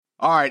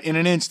All right, in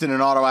an instant, an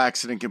auto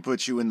accident can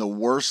put you in the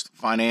worst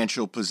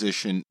financial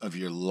position of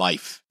your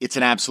life. It's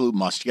an absolute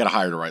must. You got to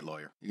hire the right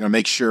lawyer. You're going to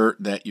make sure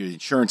that your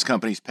insurance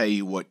companies pay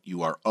you what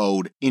you are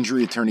owed.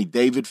 Injury attorney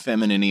David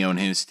Feminini and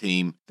his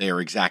team, they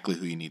are exactly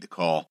who you need to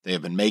call. They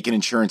have been making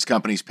insurance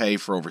companies pay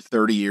for over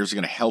 30 years.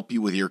 They're going to help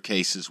you with your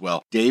case as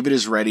well. David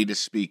is ready to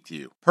speak to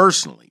you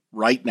personally.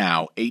 Right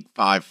now,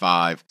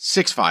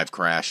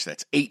 855-65-CRASH.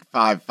 That's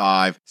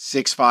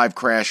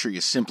 855-65-CRASH, or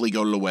you simply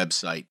go to the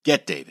website,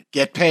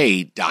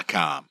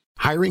 getdavidgetpaid.com.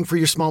 Hiring for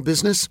your small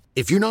business?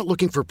 If you're not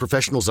looking for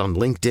professionals on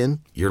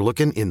LinkedIn, you're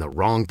looking in the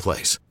wrong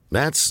place.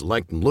 That's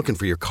like looking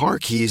for your car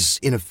keys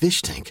in a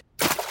fish tank.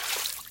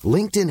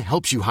 LinkedIn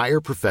helps you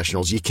hire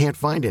professionals you can't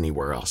find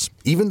anywhere else,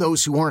 even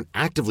those who aren't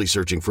actively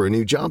searching for a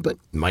new job but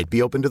might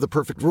be open to the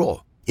perfect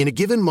role. In a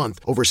given month,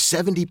 over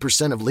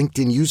 70% of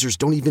LinkedIn users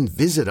don't even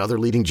visit other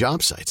leading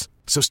job sites.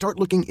 So start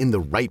looking in the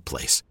right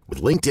place.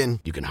 With LinkedIn,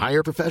 you can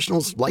hire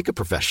professionals like a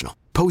professional.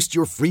 Post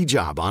your free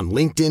job on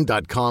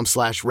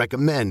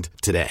linkedin.com/recommend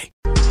today.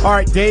 All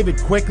right, David,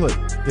 quickly,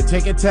 the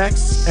ticket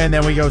text, and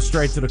then we go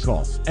straight to the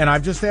calls. And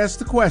I've just asked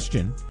the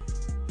question,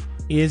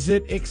 is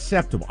it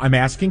acceptable? I'm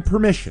asking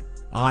permission.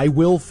 I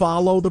will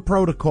follow the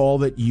protocol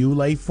that you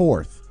lay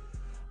forth.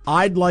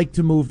 I'd like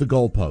to move the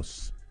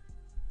goalposts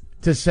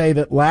to say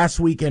that last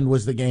weekend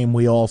was the game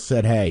we all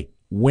said, hey,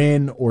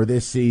 win or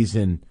this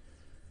season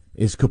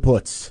is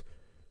kaputs.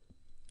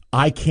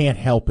 I can't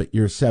help it.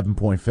 You're a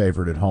 7-point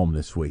favorite at home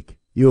this week.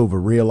 You have a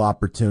real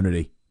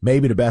opportunity,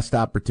 maybe the best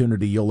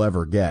opportunity you'll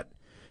ever get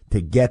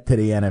to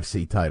the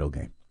NFC title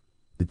game.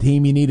 The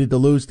team you needed to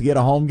lose to get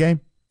a home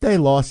game, they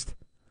lost.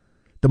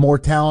 The more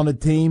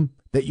talented team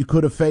that you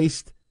could have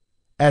faced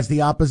as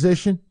the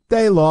opposition,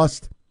 they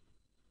lost.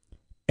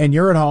 And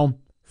you're at home,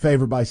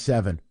 favored by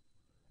 7.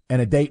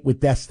 And a date with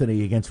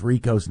destiny against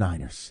Rico's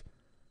Niners.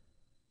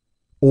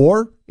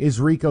 Or is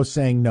Rico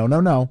saying,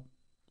 no,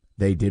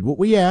 they did what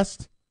we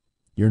asked.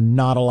 You're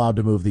not allowed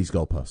to move these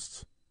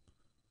goalposts.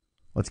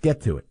 Let's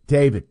get to it.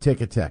 David,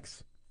 ticket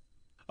text.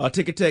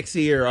 Ticket text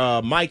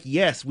here. Mike,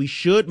 yes, we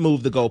should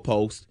move the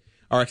goalpost.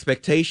 Our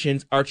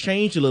expectations are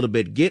changed a little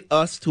bit. Get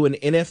us to an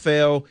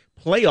NFL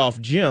playoff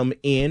gym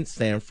in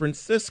San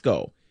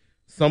Francisco.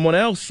 Someone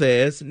else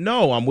says,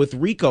 no, I'm with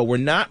Rico. We're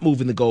not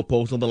moving the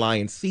goalpost on the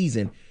Lions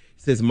season.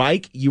 Says,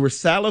 Mike, you were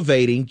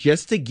salivating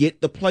just to get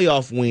the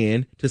playoff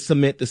win to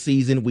cement the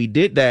season. We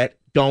did that.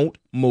 Don't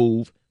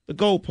move the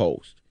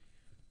goalpost.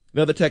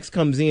 Another text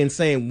comes in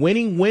saying,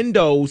 winning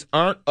windows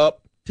aren't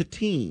up to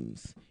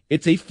teams.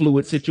 It's a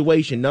fluid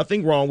situation.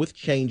 Nothing wrong with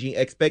changing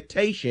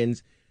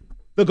expectations.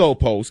 The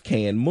goalpost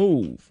can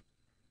move.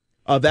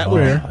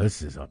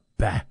 This is a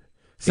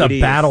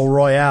battle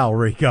royale,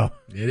 Rico.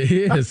 It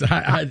is.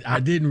 I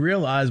didn't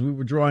realize we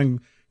were going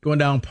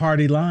down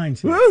party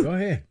lines here. Go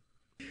ahead.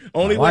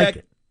 Only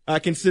way I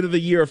consider the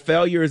year a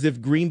failure is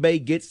if Green Bay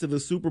gets to the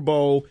Super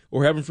Bowl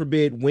or, heaven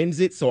forbid, wins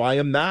it, so I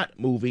am not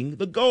moving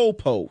the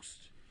goalpost.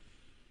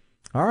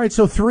 All right,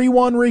 so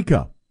 3-1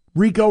 Rico.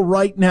 Rico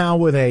right now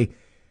with a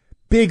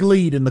big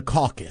lead in the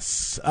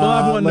caucus. Well,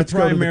 I've won the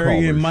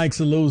primary, and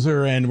Mike's a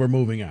loser, and we're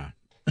moving on.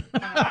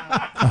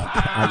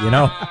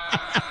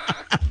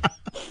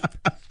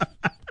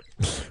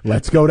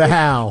 Let's go to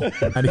Hal,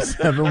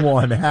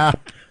 97-1. Hal.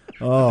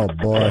 Oh,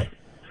 boy.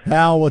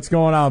 Hal, what's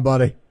going on,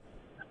 buddy?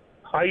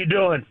 How you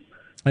doing?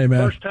 Hey,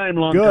 man. First time,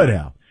 long Good,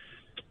 time.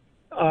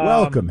 Hal.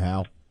 Welcome,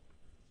 Hal.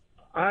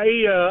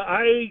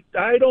 I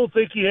don't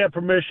think you have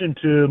permission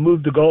to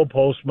move the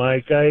goalpost,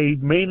 Mike.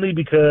 Mainly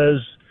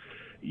because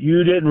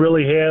you didn't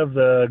really have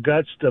the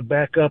guts to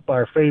back up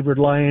our favorite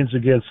Lions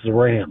against the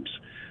Rams.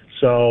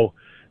 So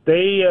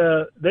they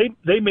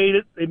made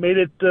it. They made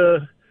it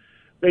to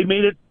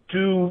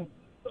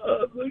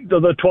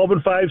the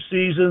 12-5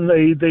 season.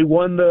 They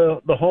won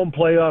the home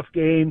playoff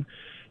game.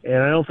 And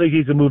I don't think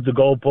he can move the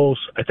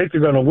goalposts. I think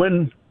they're going to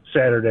win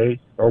Saturday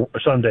or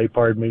Sunday,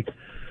 pardon me.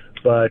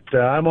 But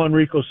I'm on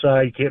Rico's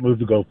side. Can't move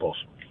the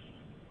goalposts.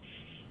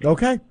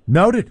 Okay,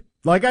 noted.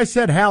 Like I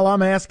said, Hal,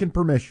 I'm asking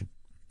permission.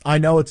 I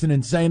know it's an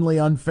insanely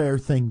unfair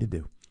thing to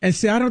do. And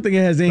see, I don't think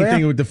it has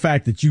anything with the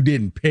fact that you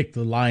didn't pick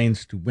the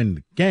Lions to win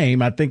the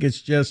game. I think it's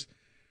just.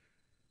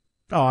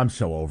 Oh, I'm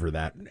so over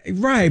that.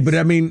 Right, but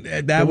I mean,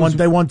 they won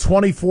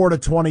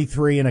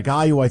 24-23, and a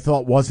guy who I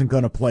thought wasn't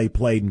going to play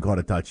played and caught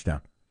a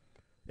touchdown.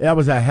 That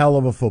was a hell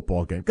of a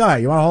football game. Go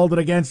ahead. You want to hold it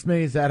against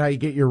me? Is that how you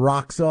get your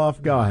rocks off?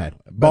 Go ahead.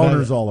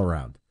 Boners all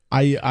around.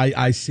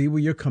 I see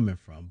where you're coming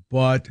from,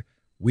 but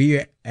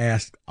we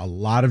asked a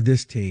lot of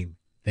this team.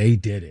 They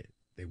did it.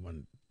 They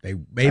won. They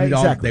made it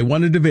all. They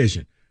won the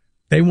division.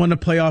 They won the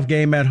playoff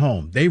game at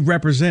home. They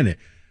represented.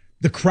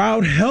 The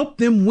crowd helped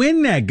them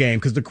win that game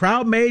because the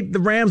crowd made the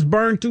Rams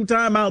burn 2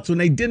 timeouts when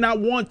they did not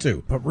want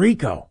to. But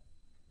Rico,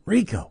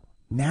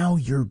 now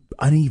you're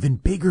an even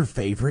bigger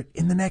favorite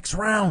in the next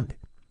round.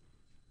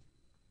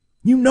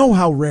 You know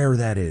how rare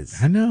that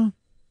is. I know.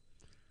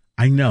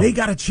 I know. They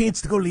got a chance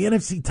to go to the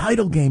NFC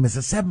title game as a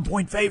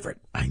 7-point favorite.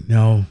 I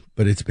know,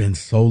 but it's been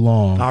so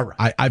long. All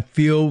right. I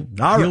feel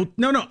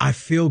I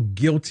feel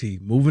guilty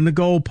moving the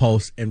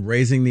goalposts and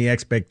raising the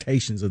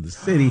expectations of the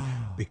city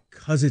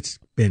because it's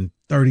been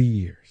 30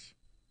 years.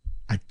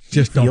 I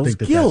just don't think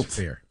that's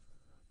fair.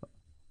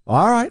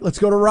 All right, let's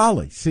go to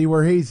Raleigh, see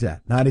where he's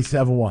at.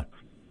 97.1.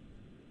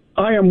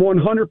 I am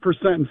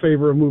 100% in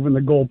favor of moving the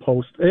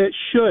goalpost. It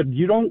should.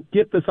 You don't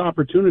get this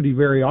opportunity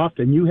very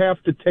often. You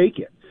have to take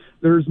it.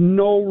 There's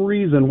no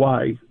reason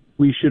why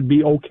we should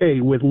be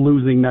okay with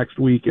losing next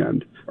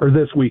weekend or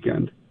this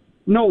weekend.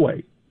 No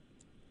way.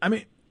 I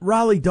mean,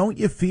 Raleigh, don't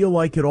you feel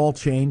like it all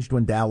changed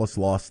when Dallas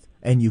lost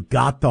and you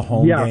got the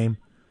home game?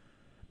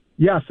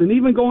 Yes, and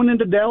even going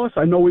into Dallas,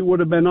 I know we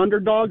would have been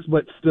underdogs,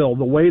 but still,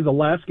 the way the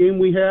last game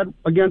we had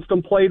against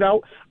them played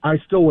out, I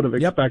still would have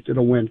expected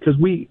a win because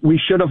we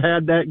should have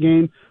had that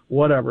game.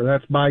 Whatever,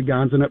 that's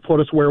bygones, and it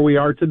put us where we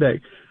are today.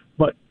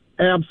 But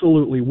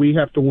absolutely, we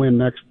have to win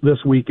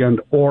this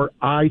weekend, or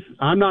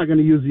I'm not going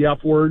to use the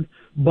F word,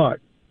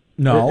 but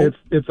no,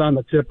 it's on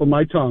the tip of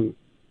my tongue.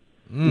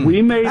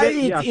 We made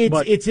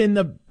it.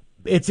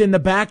 It's in the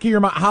back of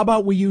your mind. How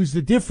about we use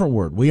the different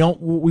word? We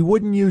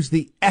wouldn't use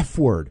the F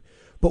word.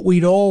 But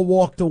we'd all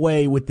walked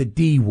away with the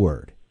D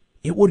word.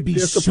 It would be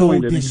so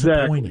disappointing.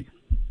 Exactly.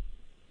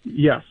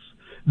 Yes.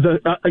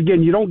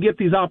 Again, you don't get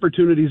these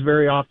opportunities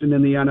very often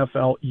in the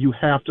NFL. You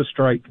have to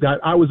strike. That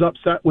I was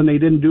upset when they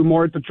didn't do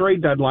more at the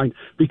trade deadline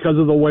because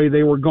of the way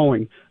they were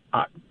going.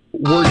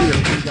 We're here.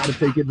 We've got to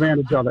take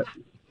advantage of it.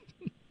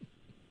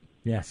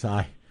 Yes,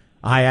 I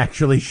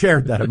actually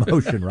shared that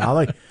emotion,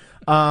 Raleigh.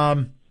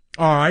 All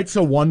right,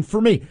 so one for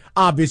me.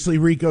 Obviously,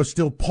 Rico's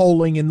still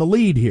polling in the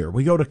lead here.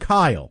 We go to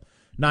Kyle.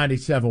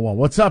 97.1.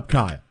 What's up,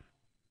 Kyle?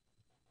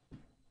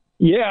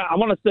 Yeah, I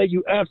want to say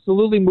you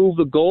absolutely move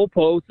the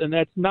goalposts, and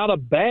that's not a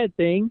bad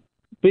thing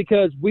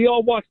because we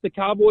all watched the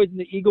Cowboys and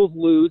the Eagles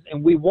lose,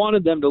 and we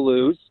wanted them to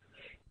lose.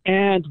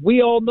 And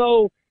we all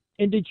know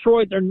in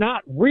Detroit they're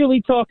not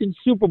really talking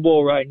Super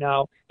Bowl right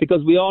now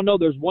because we all know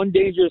there's one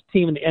dangerous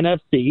team in the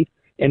NFC,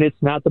 and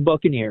it's not the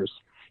Buccaneers.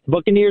 The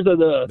Buccaneers are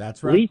the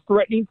least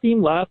threatening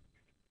team left.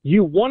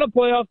 You won a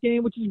playoff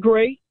game, which is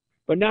great.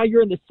 But now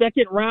you're in the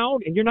second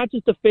round, and you're not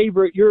just a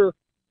favorite. You're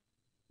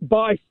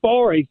by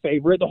far a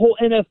favorite. The whole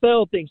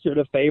NFL thinks you're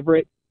the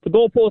favorite. The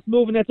goalpost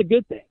moving, that's a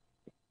good thing.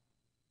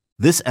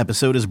 This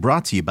episode is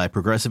brought to you by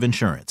Progressive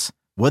Insurance.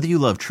 Whether you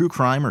love true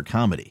crime or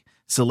comedy,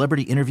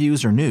 celebrity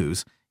interviews or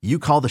news, you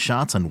call the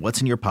shots on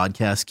what's in your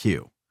podcast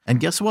queue. And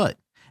guess what?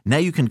 Now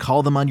you can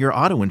call them on your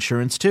auto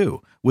insurance,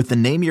 too, with the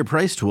Name Your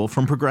Price tool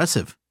from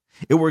Progressive.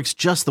 It works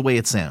just the way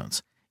it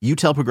sounds. You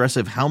tell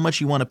Progressive how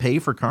much you want to pay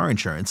for car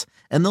insurance,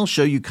 and they'll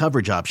show you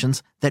coverage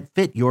options that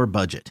fit your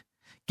budget.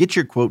 Get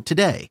your quote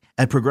today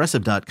at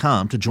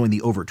Progressive.com to join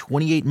the over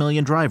 28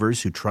 million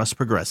drivers who trust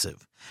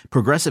Progressive.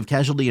 Progressive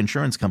Casualty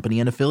Insurance Company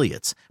and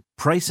Affiliates.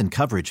 Price and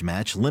coverage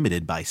match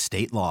limited by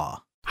state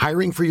law.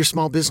 Hiring for your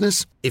small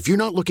business? If you're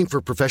not looking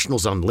for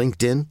professionals on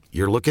LinkedIn,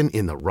 you're looking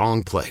in the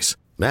wrong place.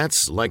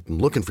 That's like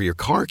looking for your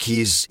car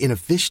keys in a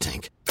fish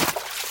tank.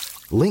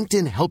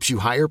 LinkedIn helps you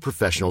hire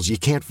professionals you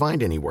can't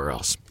find anywhere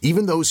else,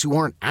 even those who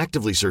aren't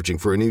actively searching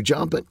for a new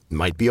job but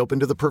might be open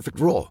to the perfect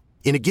role.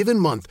 In a given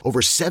month,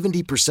 over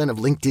 70% of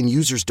LinkedIn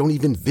users don't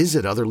even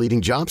visit other leading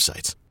job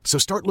sites. So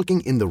start looking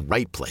in the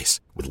right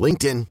place. With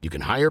LinkedIn, you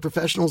can hire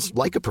professionals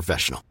like a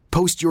professional.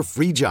 Post your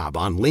free job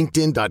on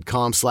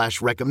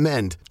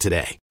linkedin.com/recommend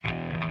today.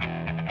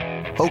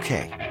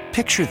 Okay,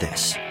 picture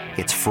this.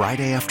 It's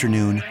Friday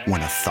afternoon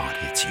when a thought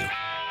hits you.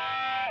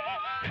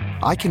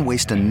 I can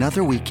waste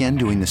another weekend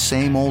doing the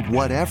same old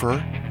whatever,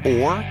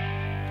 or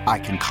I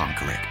can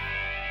conquer it.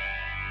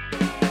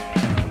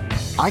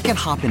 I can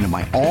hop into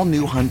my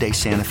all-new Hyundai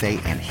Santa Fe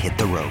and hit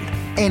the road.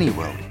 Any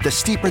road. The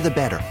steeper, the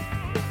better.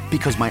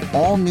 Because my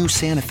all-new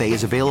Santa Fe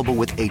is available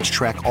with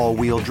H-Track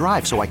all-wheel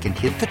drive, so I can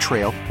hit the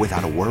trail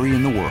without a worry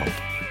in the world.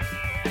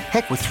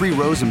 Heck, with 3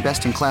 rows and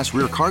best-in-class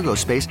rear cargo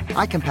space,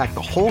 I can pack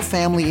the whole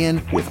family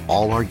in with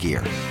all our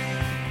gear.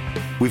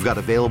 We've got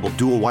available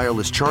dual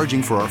wireless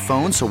charging for our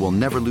phones, so we'll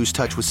never lose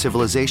touch with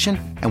civilization,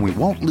 and we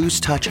won't lose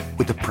touch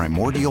with the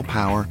primordial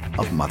power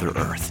of Mother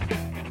Earth.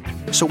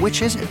 So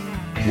which is it?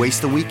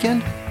 Waste the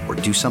weekend or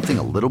do something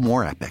a little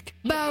more epic?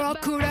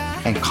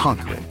 And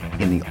conquer it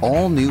in the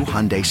all-new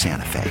Hyundai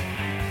Santa Fe.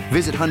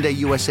 Visit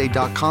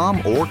HyundaiUSA.com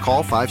or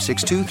call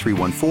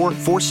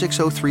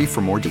 562-314-4603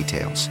 for more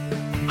details.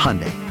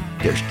 Hyundai,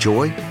 there's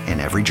joy in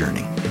every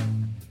journey.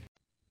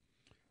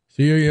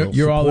 So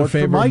you're all in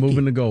favor of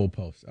moving the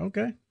goalposts.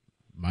 Okay.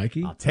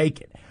 Mikey? I'll take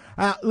it.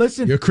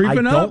 Listen, you're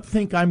creeping up? I don't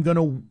think I'm going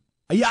to...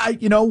 Yeah,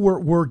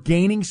 we're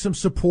gaining some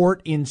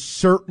support in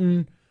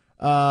certain...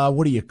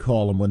 what do you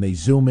call them when they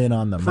zoom in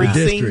on the map?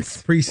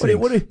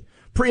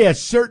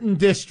 Precincts. Certain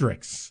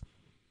districts.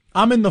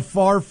 I'm in the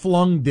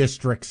far-flung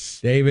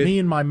districts. David. Me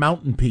and my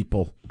mountain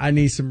people. I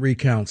need some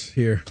recounts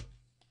here.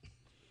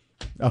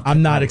 Okay,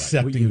 I'm not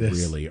accepting this.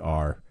 You really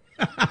are.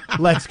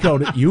 Let's go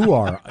to... You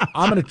are.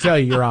 I'm going to tell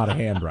you you're out of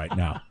hand right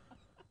now.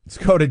 Let's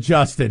go to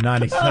Justin,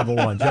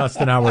 97.1.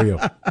 Justin, how are you?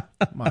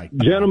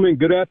 Gentlemen,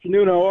 good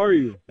afternoon. How are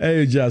you?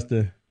 Hey,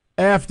 Justin.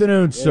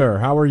 Afternoon, sir.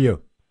 How are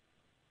you?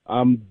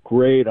 I'm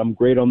great. I'm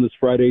great on this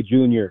Friday,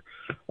 Junior.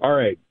 All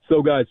right.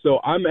 So, guys,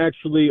 I'm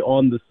actually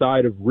on the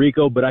side of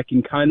Rico, but I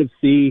can kind of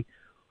see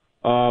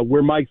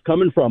where Mike's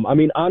coming from. I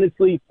mean,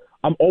 honestly,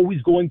 I'm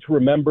always going to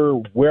remember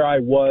where I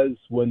was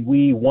when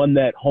we won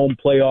that home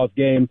playoff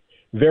game.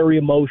 Very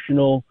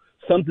emotional,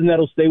 something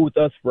that'll stay with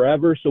us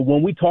forever. So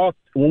when we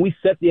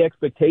set the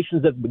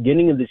expectations at the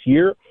beginning of this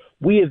year,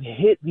 we have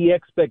hit the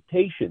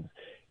expectations.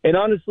 And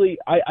honestly,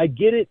 I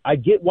get it. I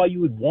get why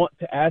you would want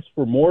to ask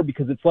for more,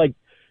 because it's like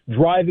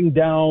driving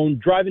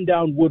down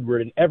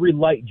Woodward and every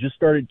light just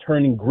started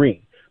turning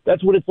green.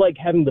 That's what it's like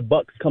having the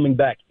Bucks coming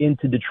back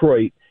into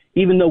Detroit,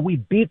 even though we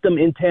beat them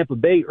in Tampa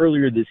Bay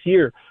earlier this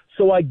year.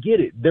 So I get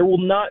it. There will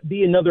not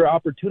be another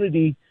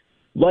opportunity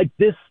like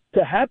this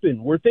to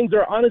happen where things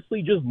are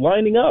honestly just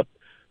lining up.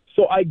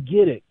 So I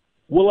get it.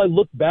 Will I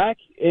look back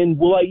and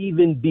will I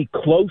even be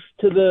close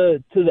to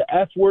the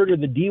F word or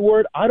the D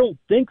word? I don't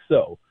think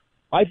so.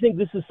 I think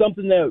this is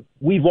something that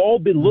we've all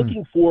been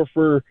looking for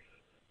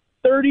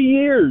 30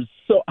 years.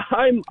 So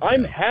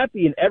I'm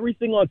happy, and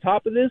everything on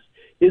top of this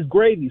is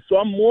gravy. So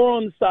I'm more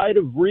on the side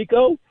of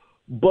Rico,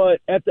 but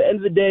at the end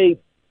of the day,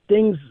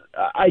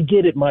 I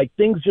get it, Mike.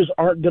 Things just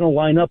aren't going to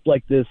line up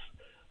like this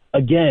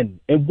again.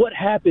 And what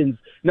happens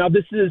now?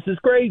 This is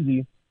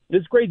crazy.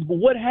 This is crazy. But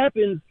what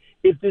happens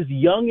if this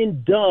young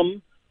and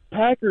dumb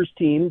Packers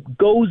team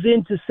goes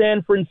into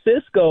San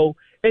Francisco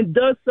and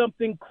does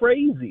something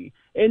crazy?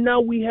 And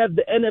now we have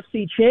the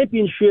NFC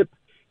Championship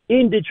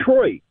in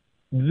Detroit.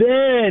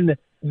 Then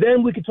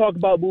we can talk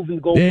about moving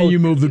the goalpost. Then you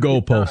move the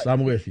goalpost.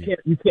 I'm with you.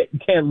 You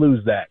can't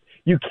lose that.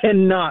 You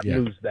cannot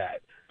lose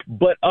that.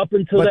 But up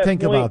until that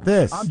think point, about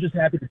this. I'm just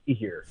happy to be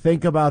here.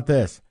 Think about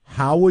this.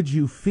 How would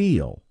you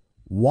feel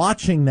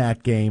watching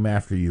that game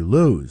after you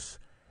lose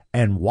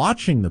and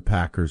watching the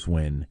Packers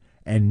win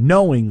and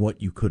knowing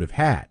what you could have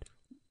had?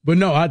 But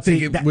no, I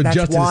think what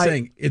Justin's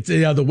saying, it's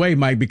the other way,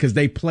 Mike, because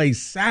they play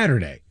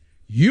Saturday.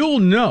 You'll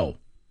know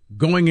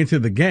going into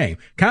the game.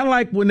 Kind of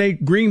like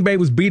when Green Bay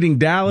was beating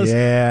Dallas,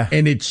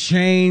 and it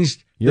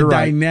changed the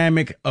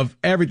dynamic of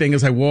everything.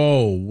 It's like,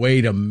 whoa,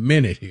 wait a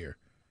minute here.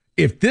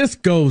 If this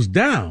goes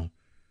down,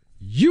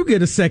 you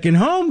get a second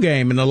home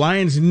game. And the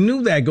Lions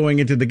knew that going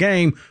into the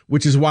game,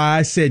 which is why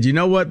I said, you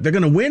know what? They're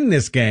going to win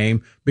this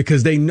game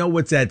because they know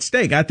what's at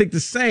stake. I think the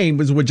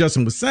same is what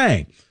Justin was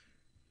saying.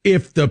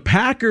 If the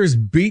Packers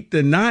beat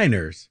the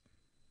Niners,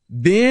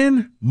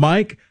 then,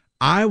 Mike,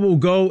 I will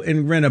go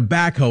and rent a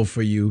backhoe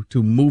for you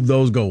to move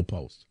those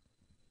goalposts.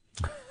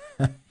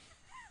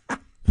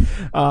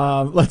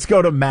 Let's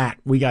go to Matt.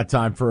 We got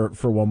time for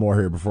one more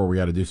here before we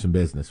got to do some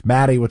business.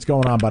 Matty, what's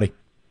going on, buddy?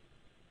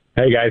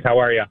 Hey, guys. How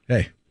are you?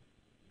 Hey.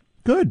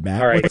 Good, Matt.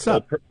 All right. What's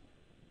up?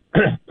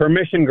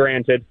 Permission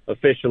granted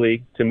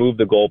officially to move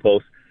the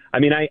goalposts. I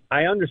mean,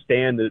 I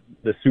understand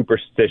the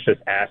superstitious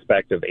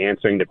aspect of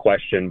answering the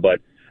question, but,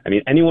 I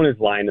mean, anyone is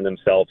lying to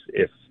themselves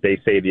if they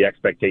say the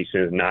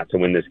expectation is not to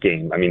win this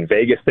game. I mean,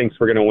 Vegas thinks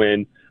we're going to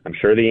win. I'm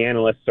sure the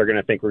analysts are going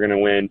to think we're going to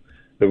win.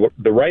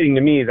 The writing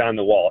to me is on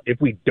the wall. If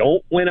we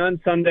don't win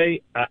on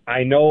Sunday,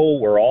 I know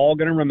we're all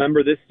going to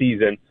remember this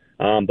season,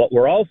 but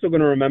we're also going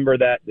to remember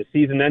that the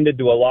season ended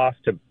to a loss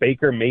to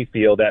Baker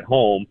Mayfield at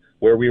home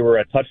where we were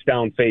a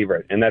touchdown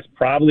favorite. And that's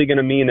probably going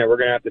to mean that we're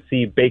going to have to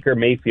see Baker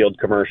Mayfield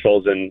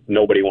commercials, and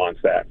nobody wants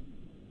that.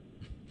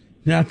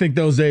 Yeah, I think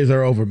those days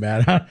are over,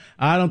 Matt.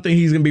 I don't think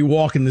he's going to be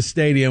walking the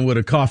stadium with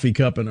a coffee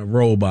cup and a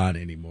robe on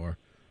anymore.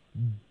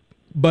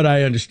 But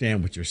I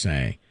understand what you're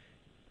saying.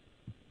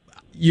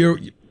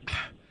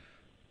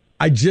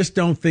 I just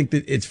don't think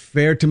that it's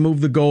fair to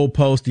move the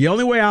goalpost. The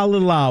only way I'll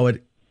allow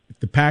it, if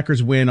the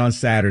Packers win on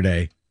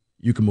Saturday,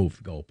 you can move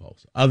the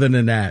goalpost. Other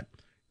than that,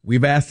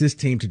 we've asked this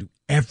team to do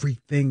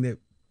everything that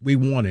we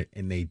wanted,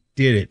 and they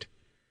did it.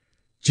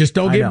 Just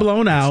don't get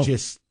blown out,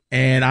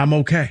 and I'm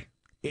okay.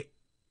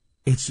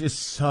 It's just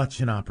such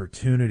an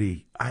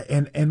opportunity.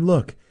 And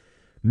look,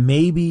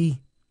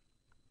 maybe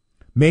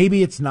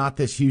it's not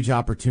this huge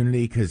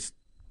opportunity because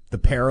the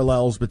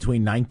parallels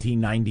between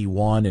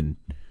 1991 and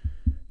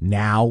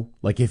now,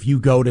 like if you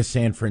go to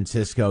San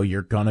Francisco,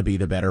 you're going to be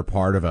the better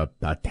part of a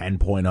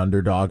 10-point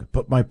underdog.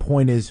 But my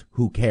point is,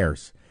 who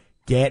cares?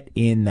 Get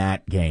in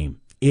that game.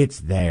 It's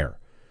there.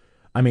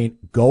 I mean,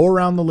 go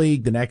around the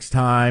league the next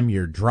time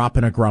you're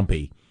dropping a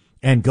grumpy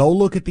and go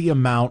look at the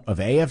amount of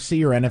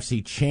AFC or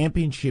NFC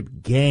championship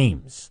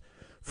games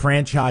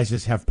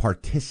franchises have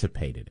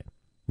participated in.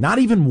 Not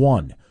even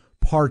won,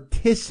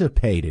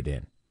 participated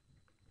in.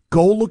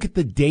 Go look at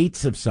the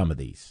dates of some of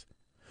these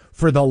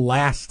for the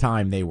last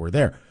time they were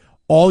there.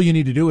 All you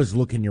need to do is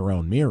look in your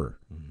own mirror.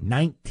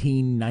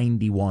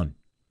 1991.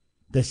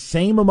 The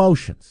same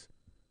emotions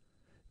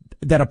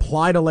that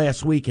apply to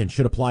last weekend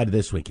should apply to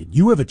this weekend.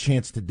 You have a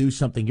chance to do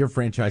something your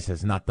franchise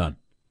has not done.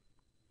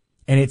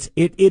 And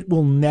it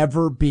will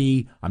never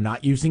be, I'm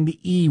not using the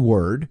E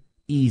word,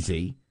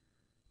 easy,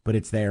 but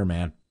it's there,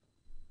 man.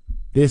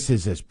 This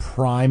is as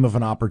prime of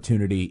an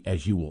opportunity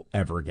as you will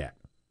ever get.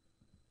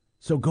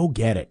 So go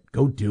get it.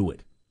 Go do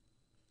it.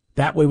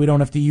 That way we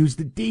don't have to use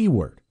the D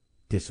word.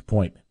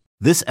 Disappointment.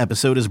 This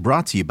episode is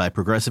brought to you by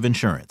Progressive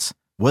Insurance.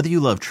 Whether you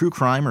love true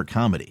crime or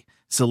comedy,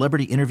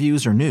 celebrity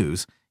interviews or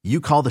news,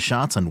 you call the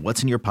shots on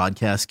what's in your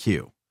podcast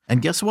queue.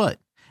 And guess what?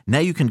 Now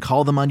you can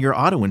call them on your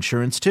auto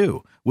insurance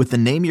too with the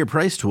Name Your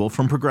Price tool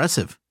from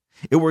Progressive.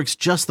 It works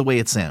just the way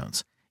it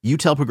sounds. You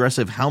tell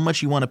Progressive how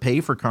much you want to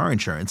pay for car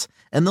insurance,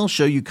 and they'll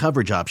show you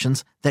coverage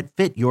options that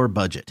fit your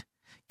budget.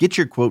 Get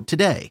your quote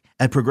today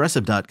at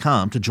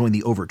Progressive.com to join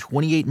the over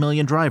 28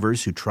 million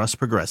drivers who trust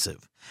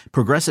Progressive.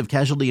 Progressive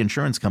Casualty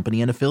Insurance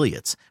Company and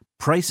Affiliates.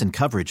 Price and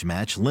coverage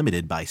match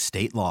limited by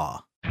state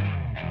law.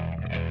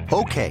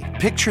 Okay,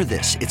 picture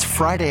this. It's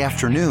Friday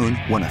afternoon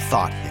when a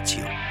thought hits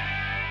you.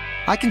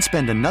 I can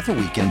spend another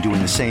weekend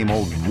doing the same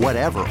old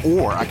whatever,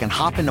 or I can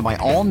hop into my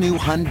all-new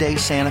Hyundai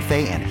Santa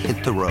Fe and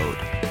hit the road.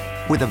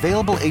 With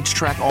available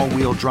H-Track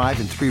all-wheel drive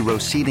and 3-row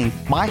seating,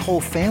 my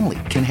whole family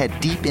can head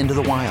deep into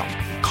the wild.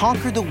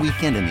 Conquer the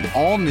weekend in the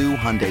all-new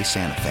Hyundai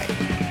Santa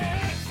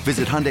Fe.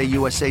 Visit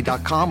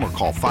HyundaiUSA.com or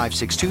call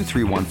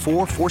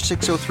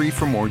 562-314-4603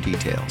 for more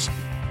details.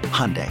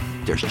 Hyundai,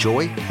 there's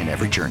joy in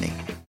every journey.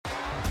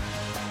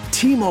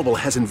 T-Mobile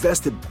has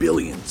invested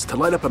billions to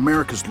light up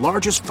America's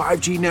largest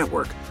 5G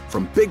network,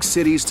 from big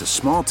cities to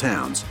small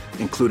towns,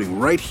 including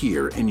right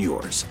here in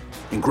yours.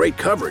 And great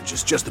coverage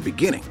is just the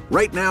beginning.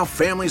 Right now,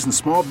 families and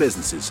small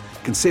businesses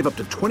can save up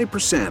to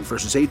 20%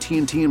 versus AT&T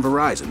and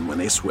Verizon when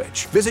they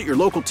switch. Visit your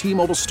local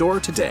T-Mobile store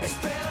today.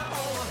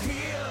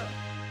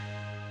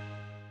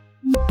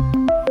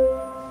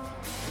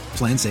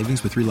 Plan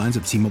savings with 3 lines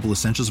of T-Mobile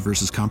Essentials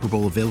versus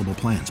comparable available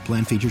plans.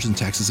 Plan features and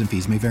taxes and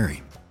fees may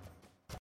vary.